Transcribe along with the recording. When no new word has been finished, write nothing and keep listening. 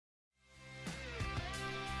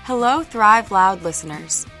Hello, Thrive Loud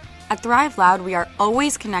listeners. At Thrive Loud, we are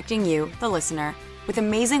always connecting you, the listener, with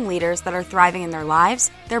amazing leaders that are thriving in their lives,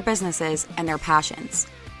 their businesses, and their passions.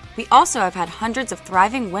 We also have had hundreds of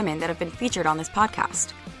thriving women that have been featured on this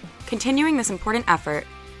podcast. Continuing this important effort,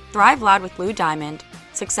 Thrive Loud with Lou Diamond,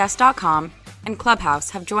 Success.com, and Clubhouse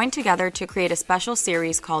have joined together to create a special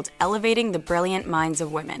series called Elevating the Brilliant Minds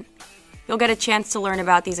of Women. You'll get a chance to learn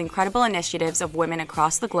about these incredible initiatives of women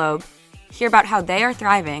across the globe, hear about how they are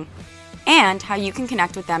thriving, and how you can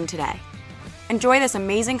connect with them today. Enjoy this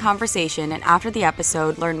amazing conversation, and after the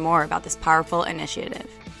episode, learn more about this powerful initiative.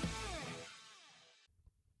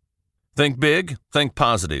 Think big, think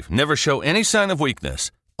positive, never show any sign of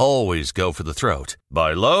weakness. Always go for the throat.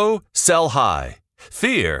 Buy low, sell high.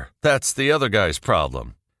 Fear, that's the other guy's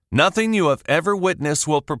problem. Nothing you have ever witnessed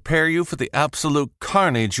will prepare you for the absolute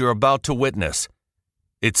carnage you're about to witness.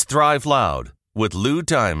 It's Thrive Loud with Lou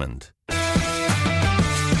Diamond.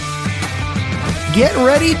 Get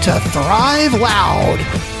ready to thrive loud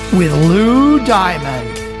with Lou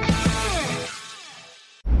Diamond.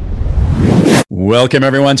 Welcome,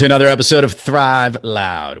 everyone, to another episode of Thrive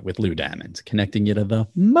Loud with Lou Diamond, connecting you to the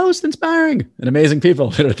most inspiring and amazing people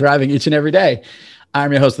that are thriving each and every day.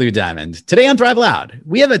 I'm your host, Lou Diamond. Today on Thrive Loud,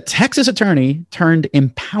 we have a Texas attorney turned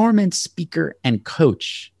empowerment speaker and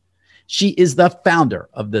coach. She is the founder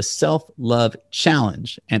of the Self-Love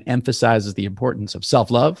Challenge and emphasizes the importance of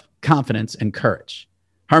self-love, confidence, and courage.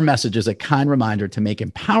 Her message is a kind reminder to make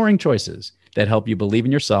empowering choices that help you believe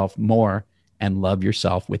in yourself more and love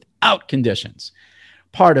yourself without conditions.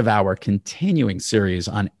 Part of our continuing series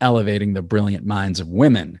on elevating the brilliant minds of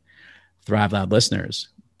women. Thrive Loud listeners,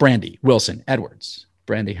 Brandy Wilson Edwards.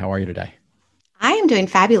 Brandy, how are you today? I am doing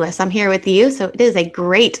fabulous. I'm here with you, so it is a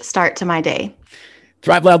great start to my day.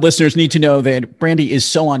 Thrive Loud listeners need to know that Brandy is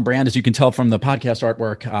so on brand, as you can tell from the podcast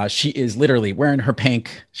artwork. She is literally wearing her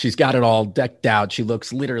pink. She's got it all decked out. She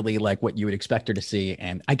looks literally like what you would expect her to see.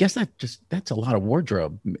 And I guess that's a lot of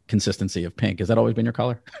wardrobe consistency of pink. Has that always been your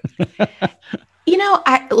color? You know,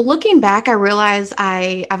 looking back, I realized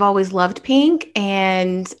I've always loved pink,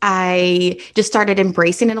 and I just started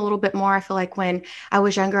embracing it a little bit more. I feel like when I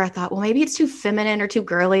was younger, I thought, well, maybe it's too feminine or too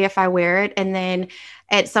girly if I wear it. And then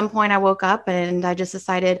at some point I woke up and I just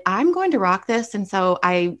decided I'm going to rock this. And so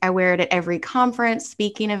I wear it at every conference,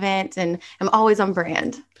 speaking event, and I'm always on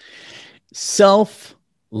brand.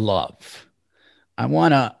 Self-love. I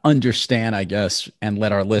want to understand, I guess, and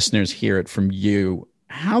let our listeners hear it from you,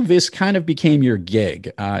 how this kind of became your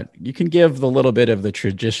gig. You can give the little bit of the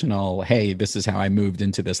traditional, hey, this is how I moved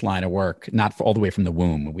into this line of work, not all the way from the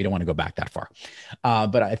womb. We don't want to go back that far.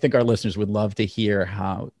 But I think our listeners would love to hear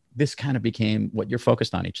how this kind of became what you're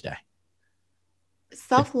focused on each day.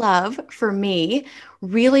 Self-love for me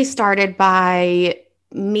really started by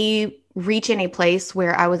me reaching a place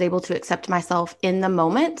where I was able to accept myself in the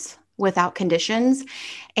moment without conditions.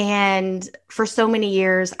 And for so many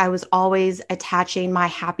years, I was always attaching my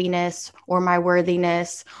happiness or my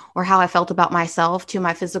worthiness or how I felt about myself to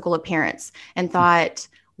my physical appearance, and thought,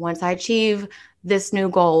 once I achieve this new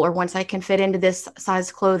goal, or once I can fit into this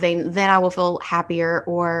size clothing, then I will feel happier,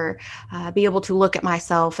 or be able to look at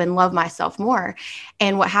myself and love myself more.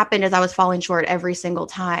 And what happened is I was falling short every single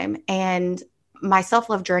time. And my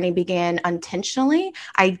self-love journey began unintentionally.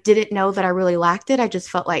 I didn't know that I really lacked it. I just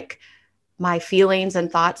felt like my feelings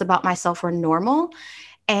and thoughts about myself were normal.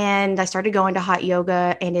 And I started going to hot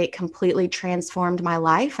yoga, and it completely transformed my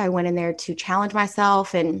life. I went in there to challenge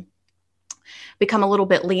myself and become a little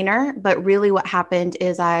bit leaner. But really what happened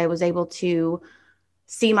is I was able to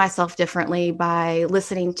see myself differently by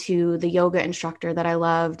listening to the yoga instructor that I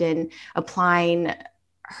loved and applying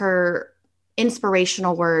her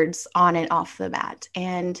inspirational words on and off the mat.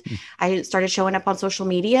 And I started showing up on social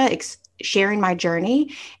media, sharing my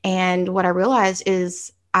journey. And what I realized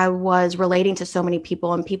is I was relating to so many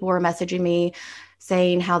people, and people were messaging me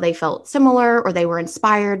saying how they felt similar, or they were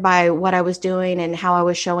inspired by what I was doing and how I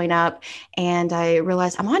was showing up. And I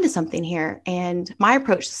realized I'm onto something here. And my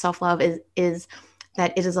approach to self-love is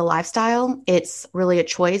that it is a lifestyle. It's really a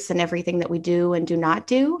choice in everything that we do and do not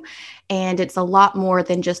do. And it's a lot more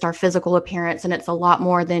than just our physical appearance. And it's a lot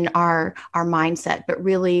more than our mindset, but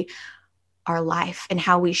really our life and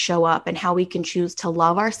how we show up and how we can choose to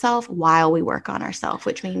love ourselves while we work on ourselves,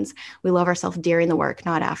 which means we love ourselves during the work,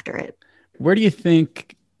 not after it. Where do you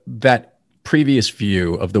think that previous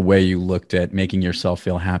view of the way you looked at making yourself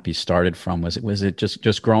feel happy started from? Was it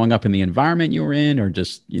just growing up in the environment you were in, or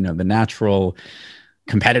just, the natural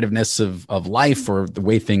competitiveness of life, or the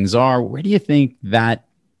way things are? Where do you think that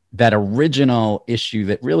original issue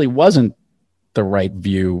that really wasn't the right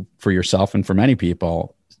view for yourself and for many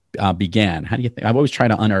people began? How do you think? I've always tried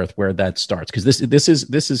to unearth where that starts, because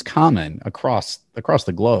this is common across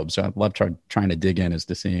the globe. So I'd love trying to dig in as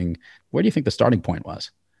to seeing, where do you think the starting point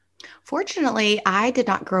was? Fortunately, I did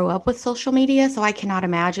not grow up with social media, so I cannot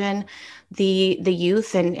imagine the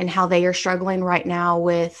youth and how they are struggling right now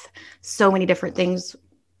with so many different things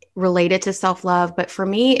related to self-love. But for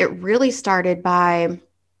me, it really started by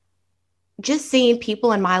just seeing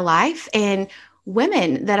people in my life and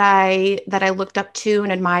women that I looked up to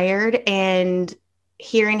and admired, and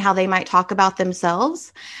hearing how they might talk about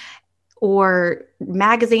themselves, or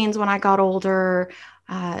magazines when I got older,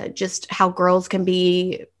 just how girls can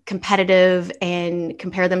be competitive and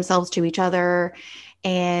compare themselves to each other.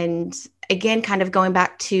 And again, kind of going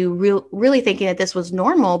back to really thinking that this was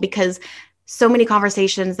normal, because so many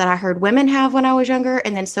conversations that I heard women have when I was younger,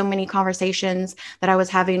 and then so many conversations that I was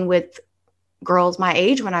having with girls my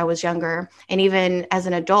age when I was younger, and even as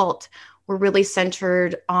an adult, were really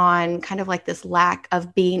centered on kind of like this lack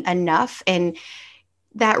of being enough, and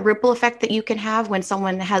that ripple effect that you can have when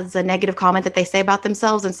someone has a negative comment that they say about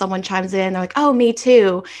themselves and someone chimes in, they're like, oh, me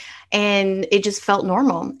too. And it just felt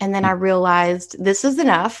normal. And then I realized this is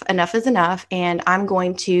enough. Enough is enough. And I'm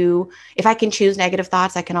going to, if I can choose negative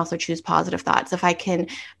thoughts, I can also choose positive thoughts. If I can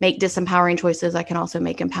make disempowering choices, I can also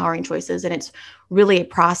make empowering choices. And it's really a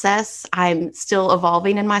process. I'm still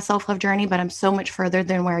evolving in my self-love journey, but I'm so much further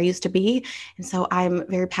than where I used to be. And so I'm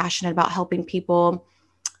very passionate about helping people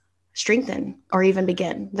strengthen or even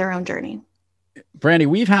begin their own journey. Brandy,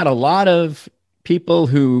 we've had a lot of people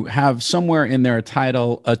who have somewhere in their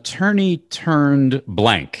title attorney turned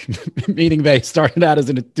blank, meaning they started out as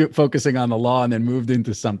focusing on the law and then moved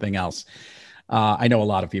into something else. I know a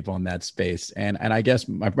lot of people in that space. And I guess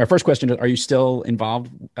my first question is, are you still involved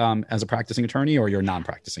as a practicing attorney, or you're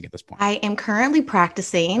non-practicing at this point? I am currently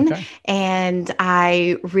practicing, and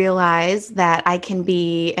I realized that I can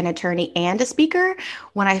be an attorney and a speaker.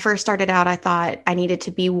 When I first started out, I thought I needed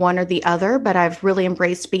to be one or the other, but I've really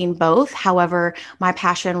embraced being both. However, my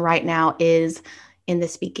passion right now is in the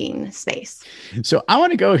speaking space. So I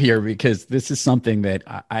want to go here, because this is something that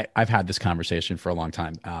I've had this conversation for a long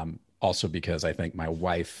time. Also because I think my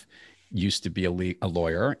wife used to be a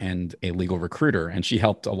lawyer and a legal recruiter, and she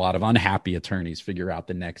helped a lot of unhappy attorneys figure out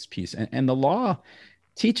the next piece. And the law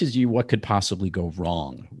teaches you what could possibly go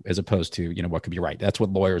wrong, as opposed to, what could be right. That's what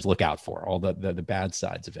lawyers look out for, all the bad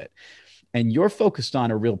sides of it. And you're focused on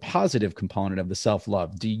a real positive component of the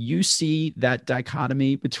self-love. Do you see that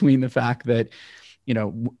dichotomy between the fact that,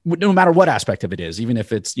 no matter what aspect of it is, even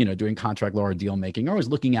if it's, doing contract law or deal making, you're always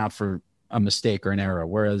looking out for a mistake or an error,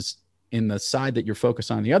 whereas in the side that you're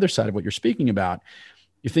focused on, the other side of what you're speaking about,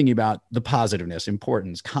 you're thinking about the positiveness,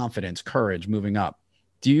 importance, confidence, courage, moving up.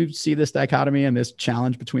 Do you see this dichotomy and this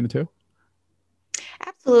challenge between the two?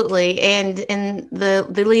 Absolutely. And in the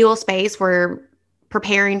legal space, we're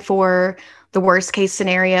preparing for the worst case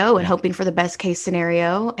scenario and hoping for the best case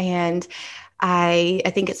scenario. And I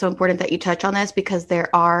think it's so important that you touch on this, because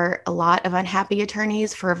there are a lot of unhappy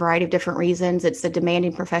attorneys for a variety of different reasons. It's a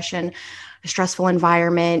demanding profession, a stressful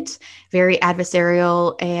environment, very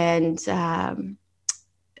adversarial, and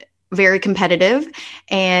very competitive,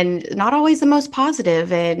 and not always the most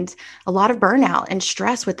positive, and a lot of burnout and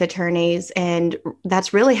stress with attorneys. And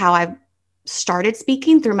that's really how I started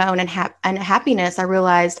speaking, through my own unhappiness. I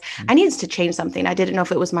realized I needed to change something. I didn't know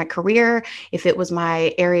if it was my career, if it was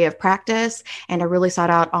my area of practice. And I really sought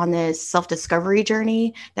out on this self-discovery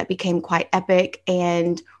journey that became quite epic,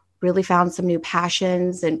 and really found some new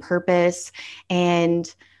passions and purpose,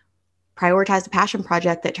 and prioritized a passion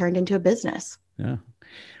project that turned into a business. Yeah.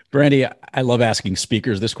 Brandy, I love asking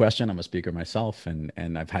speakers this question. I'm a speaker myself,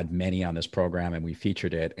 and I've had many on this program, and we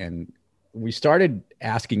featured it. And we started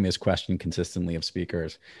asking this question consistently of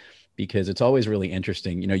speakers, because it's always really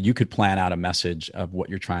interesting. You could plan out a message of what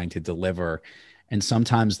you're trying to deliver, and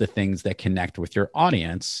sometimes the things that connect with your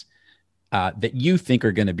audience that you think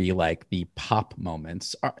are going to be like the pop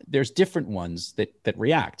moments, there's different ones that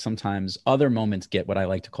react. Sometimes other moments get what I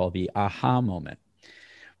like to call the aha moment.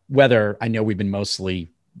 Whether, I know we've been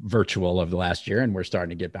mostly virtual over the last year, and we're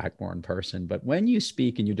starting to get back more in person, but when you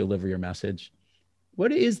speak and you deliver your message,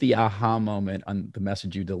 what is the aha moment on the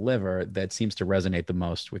message you deliver that seems to resonate the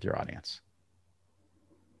most with your audience?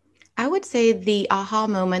 I would say the aha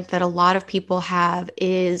moment that a lot of people have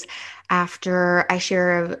is after I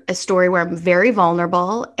share a story where I'm very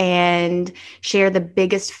vulnerable and share the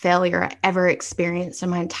biggest failure I ever experienced in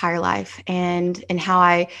my entire life, and how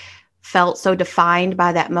I felt so defined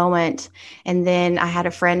by that moment. And then I had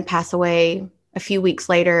a friend pass away a few weeks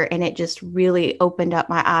later, and it just really opened up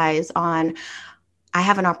my eyes on, I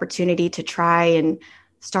have an opportunity to try and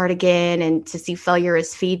start again and to see failure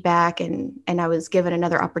as feedback. And I was given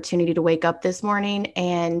another opportunity to wake up this morning.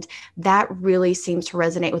 And that really seems to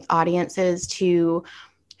resonate with audiences to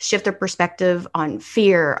shift their perspective on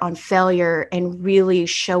fear, on failure, and really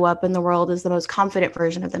show up in the world as the most confident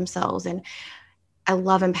version of themselves. And I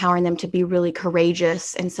love empowering them to be really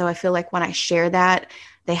courageous. And so I feel like when I share that,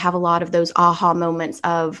 they have a lot of those aha moments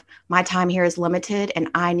of my time here is limited and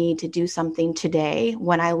I need to do something today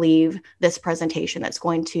when I leave this presentation that's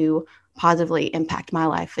going to positively impact my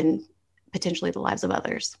life and potentially the lives of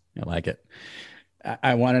others. I like it.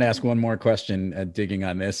 I wanted to ask one more question, digging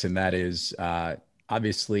on this, and that is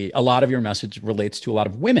obviously a lot of your message relates to a lot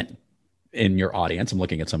of women in your audience. I'm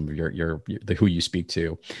looking at some of your who you speak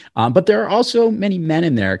to, but there are also many men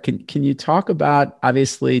in there. Can you talk about,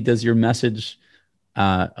 obviously, does your message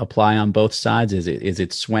apply on both sides? Is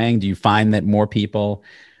it swaying? Do you find that more people,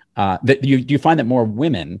 do you find that more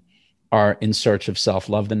women are in search of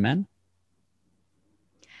self-love than men?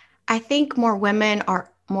 I think more women are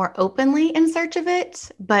more openly in search of it,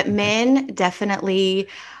 but men definitely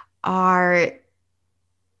are,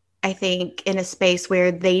 I think, in a space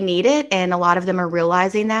where they need it. And a lot of them are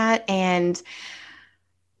realizing that. And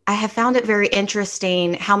I have found it very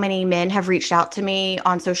interesting how many men have reached out to me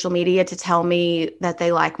on social media to tell me that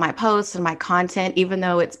they like my posts and my content, even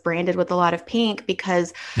though it's branded with a lot of pink,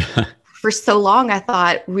 because for so long I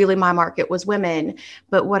thought really my market was women.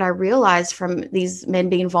 But what I realized from these men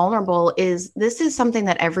being vulnerable is this is something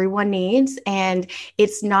that everyone needs. And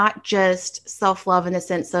it's not just self-love in the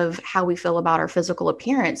sense of how we feel about our physical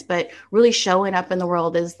appearance, but really showing up in the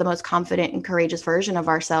world as the most confident and courageous version of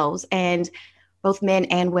ourselves. And both men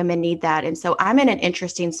and women need that. And so I'm in an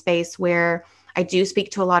interesting space where I do speak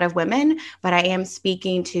to a lot of women, but I am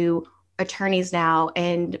speaking to attorneys now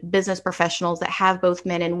and business professionals that have both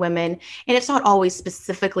men and women. And it's not always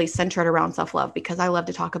specifically centered around self-love, because I love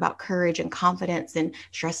to talk about courage and confidence and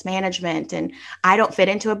stress management. And I don't fit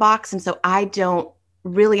into a box. And so I don't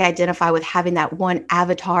really identify with having that one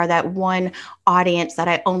avatar, that one audience that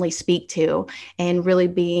I only speak to, and really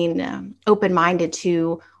being open-minded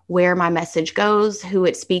to where my message goes, who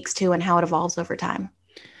it speaks to, and how it evolves over time.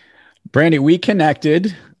 Brandy, we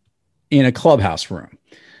connected in a Clubhouse room.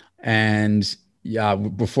 And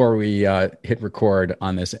before we hit record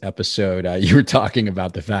on this episode, you were talking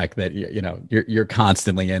about the fact that you're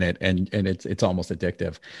constantly in it, and it's almost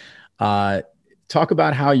addictive. Talk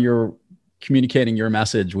about how you're communicating your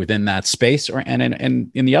message within that space,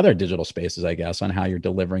 and in the other digital spaces, I guess, on how you're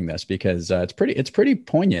delivering this, because it's pretty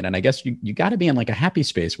poignant. And I guess you got to be in like a happy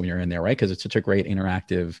space when you're in there, right? Because it's such a great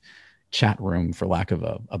interactive chat room, for lack of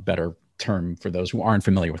a better term, for those who aren't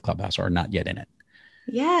familiar with Clubhouse or are not yet in it.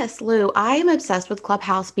 Yes, Lou, I am obsessed with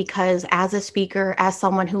Clubhouse because as a speaker, as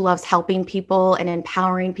someone who loves helping people and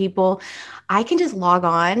empowering people, I can just log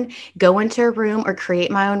on, go into a room or create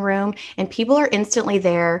my own room, and people are instantly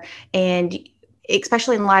there. And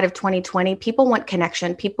especially in light of 2020, people want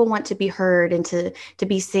connection. People want to be heard and to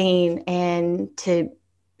be seen and to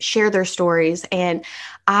share their stories. And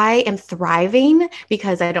I am thriving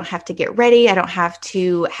because I don't have to get ready. I don't have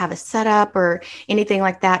to have a setup or anything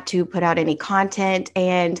like that to put out any content.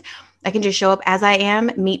 And I can just show up as I am,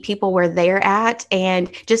 meet people where they're at,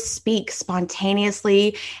 and just speak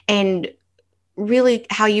spontaneously. And really,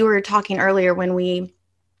 how you were talking earlier, when we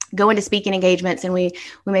go into speaking engagements and we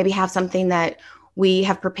maybe have something that we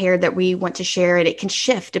have prepared that we want to share, and it can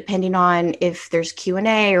shift depending on if there's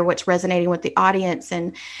Q&A or what's resonating with the audience,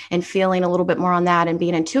 and feeling a little bit more on that and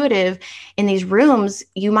being intuitive. In these rooms,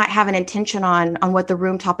 you might have an intention on what the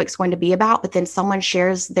room topic's going to be about, but then someone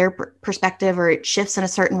shares their perspective or it shifts in a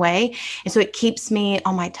certain way. And so it keeps me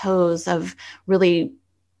on my toes of really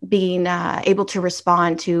being able to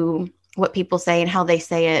respond to what people say and how they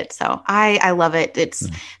say it. So I love it. It's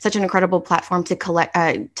such an incredible platform to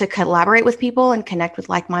collaborate with people and connect with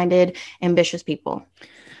like-minded, ambitious people.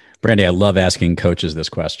 Brandy, I love asking coaches this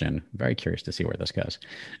question. Very curious to see where this goes.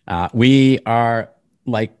 We are,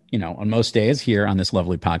 like, on most days here on this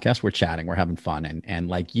lovely podcast, we're chatting, we're having fun. And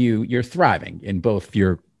like you're thriving in both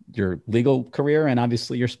your legal career and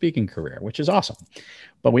obviously your speaking career, which is awesome.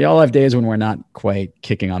 But we all have days when we're not quite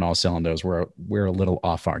kicking on all cylinders. We're a little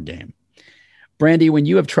off our game. Brandy, when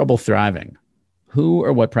you have trouble thriving, who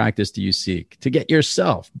or what practice do you seek to get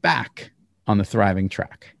yourself back on the thriving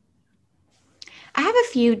track? I have a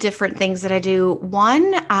few different things that I do.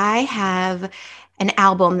 One, I have an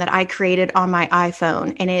album that I created on my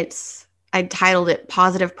iPhone, and I titled it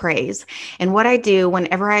Positive Praise. And what I do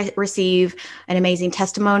whenever I receive an amazing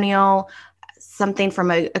testimonial, something from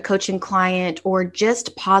a coaching client, or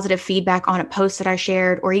just positive feedback on a post that I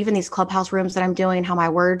shared, or even these clubhouse rooms that I'm doing, how my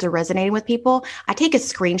words are resonating with people, I take a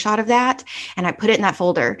screenshot of that and I put it in that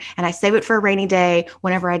folder and I save it for a rainy day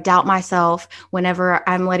whenever I doubt myself, whenever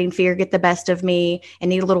I'm letting fear get the best of me and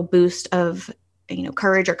need a little boost of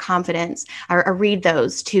courage or confidence. I read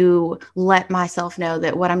those to let myself know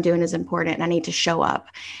that what I'm doing is important and I need to show up.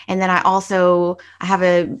 And then I have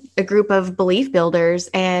a group of belief builders,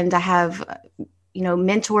 and I have,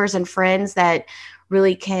 mentors and friends that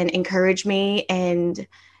really can encourage me and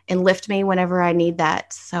lift me whenever I need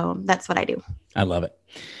that. So that's what I do. I love it.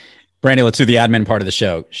 Brandy, let's do the admin part of the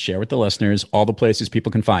show. Share with the listeners all the places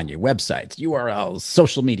people can find you, websites, URLs,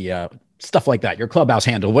 social media, stuff like that, your clubhouse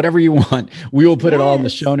handle, whatever you want. We will put it all in the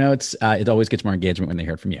show notes. It always gets more engagement when they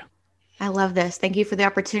hear it from you. I love this. Thank you for the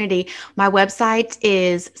opportunity. My website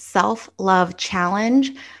is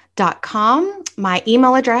selflovechallenge.com. My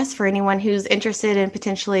email address for anyone who's interested in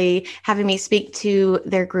potentially having me speak to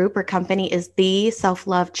their group or company is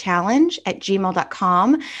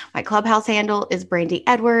theselflovechallenge@gmail.com. My clubhouse handle is Brandy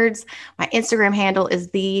Edwards. My Instagram handle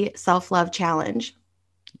is the Self Love Challenge.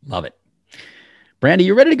 Love it. Brandy,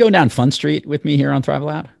 you ready to go down Fun Street with me here on Thrive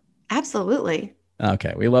Loud? Absolutely.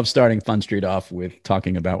 Okay. We love starting Fun Street off with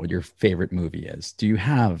talking about what your favorite movie is. Do you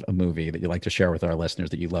have a movie that you'd like to share with our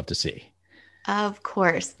listeners that you'd love to see? Of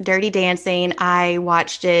course. Dirty Dancing. I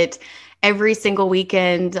watched it every single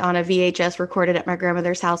weekend on a VHS recorded at my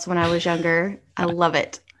grandmother's house when I was younger. I love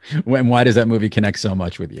it. Why does that movie connect so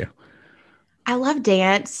much with you? I love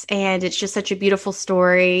dance, and it's just such a beautiful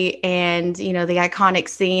story. And, the iconic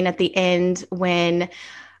scene at the end when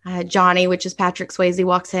Johnny, which is Patrick Swayze,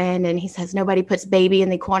 walks in and he says, "Nobody puts baby in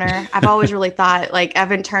the corner." I've always really thought, I've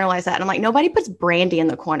internalized that. And I'm like, nobody puts Brandy in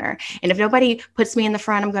the corner. And if nobody puts me in the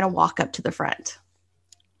front, I'm going to walk up to the front.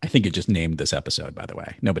 I think you just named this episode, by the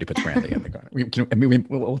way. Nobody puts Brandy in the corner.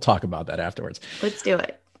 We'll talk about that afterwards. Let's do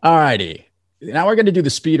it. All righty. Now we're going to do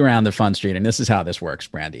the speed around the Fun Street, and this is how this works,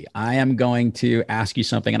 Brandy. I am going to ask you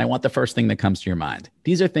something, and I want the first thing that comes to your mind.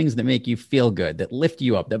 These are things that make you feel good, that lift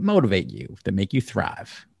you up, that motivate you, that make you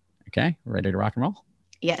thrive. Okay? Ready to rock and roll?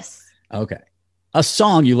 Yes. Okay. A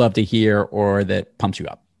song you love to hear or that pumps you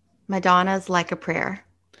up. Madonna's Like a Prayer.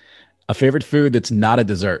 A favorite food that's not a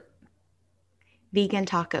dessert. Vegan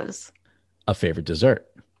tacos. A favorite dessert.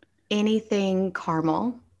 Anything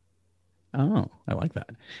caramel. Oh, I like that.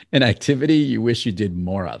 An activity you wish you did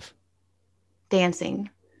more of. Dancing.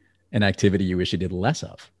 An activity you wish you did less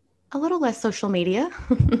of. A little less social media.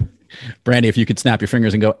 Brandy, if you could snap your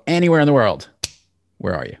fingers and go anywhere in the world,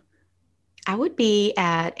 where are you? I would be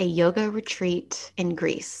at a yoga retreat in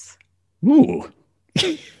Greece. Ooh,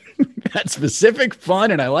 that's specific,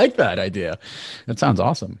 fun, and I like that idea. That sounds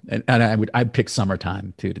awesome. And I'd pick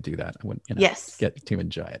summertime too to do that. I wouldn't, yes, get to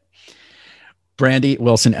enjoy it. Brandy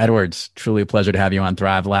Wilson Edwards, truly a pleasure to have you on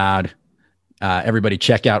Thrive Loud. Everybody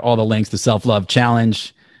check out all the links to Self-Love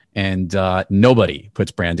Challenge, and nobody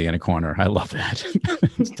puts Brandy in a corner. I love that.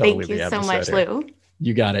 Thank you so much, Lou.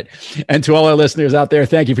 You got it. And to all our listeners out there,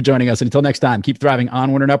 thank you for joining us. And until next time, keep thriving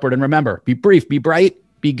onward and upward. And remember, be brief, be bright,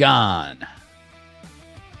 be gone.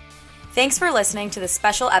 Thanks for listening to this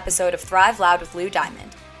special episode of Thrive Loud with Lou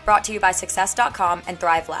Diamond, brought to you by Success.com and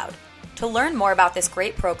Thrive Loud. To learn more about this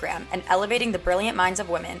great program and elevating the brilliant minds of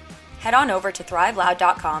women, head on over to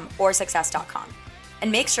thriveloud.com or success.com.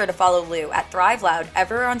 And make sure to follow Lou at Thrive Loud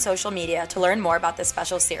everywhere on social media to learn more about this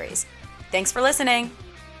special series. Thanks for listening.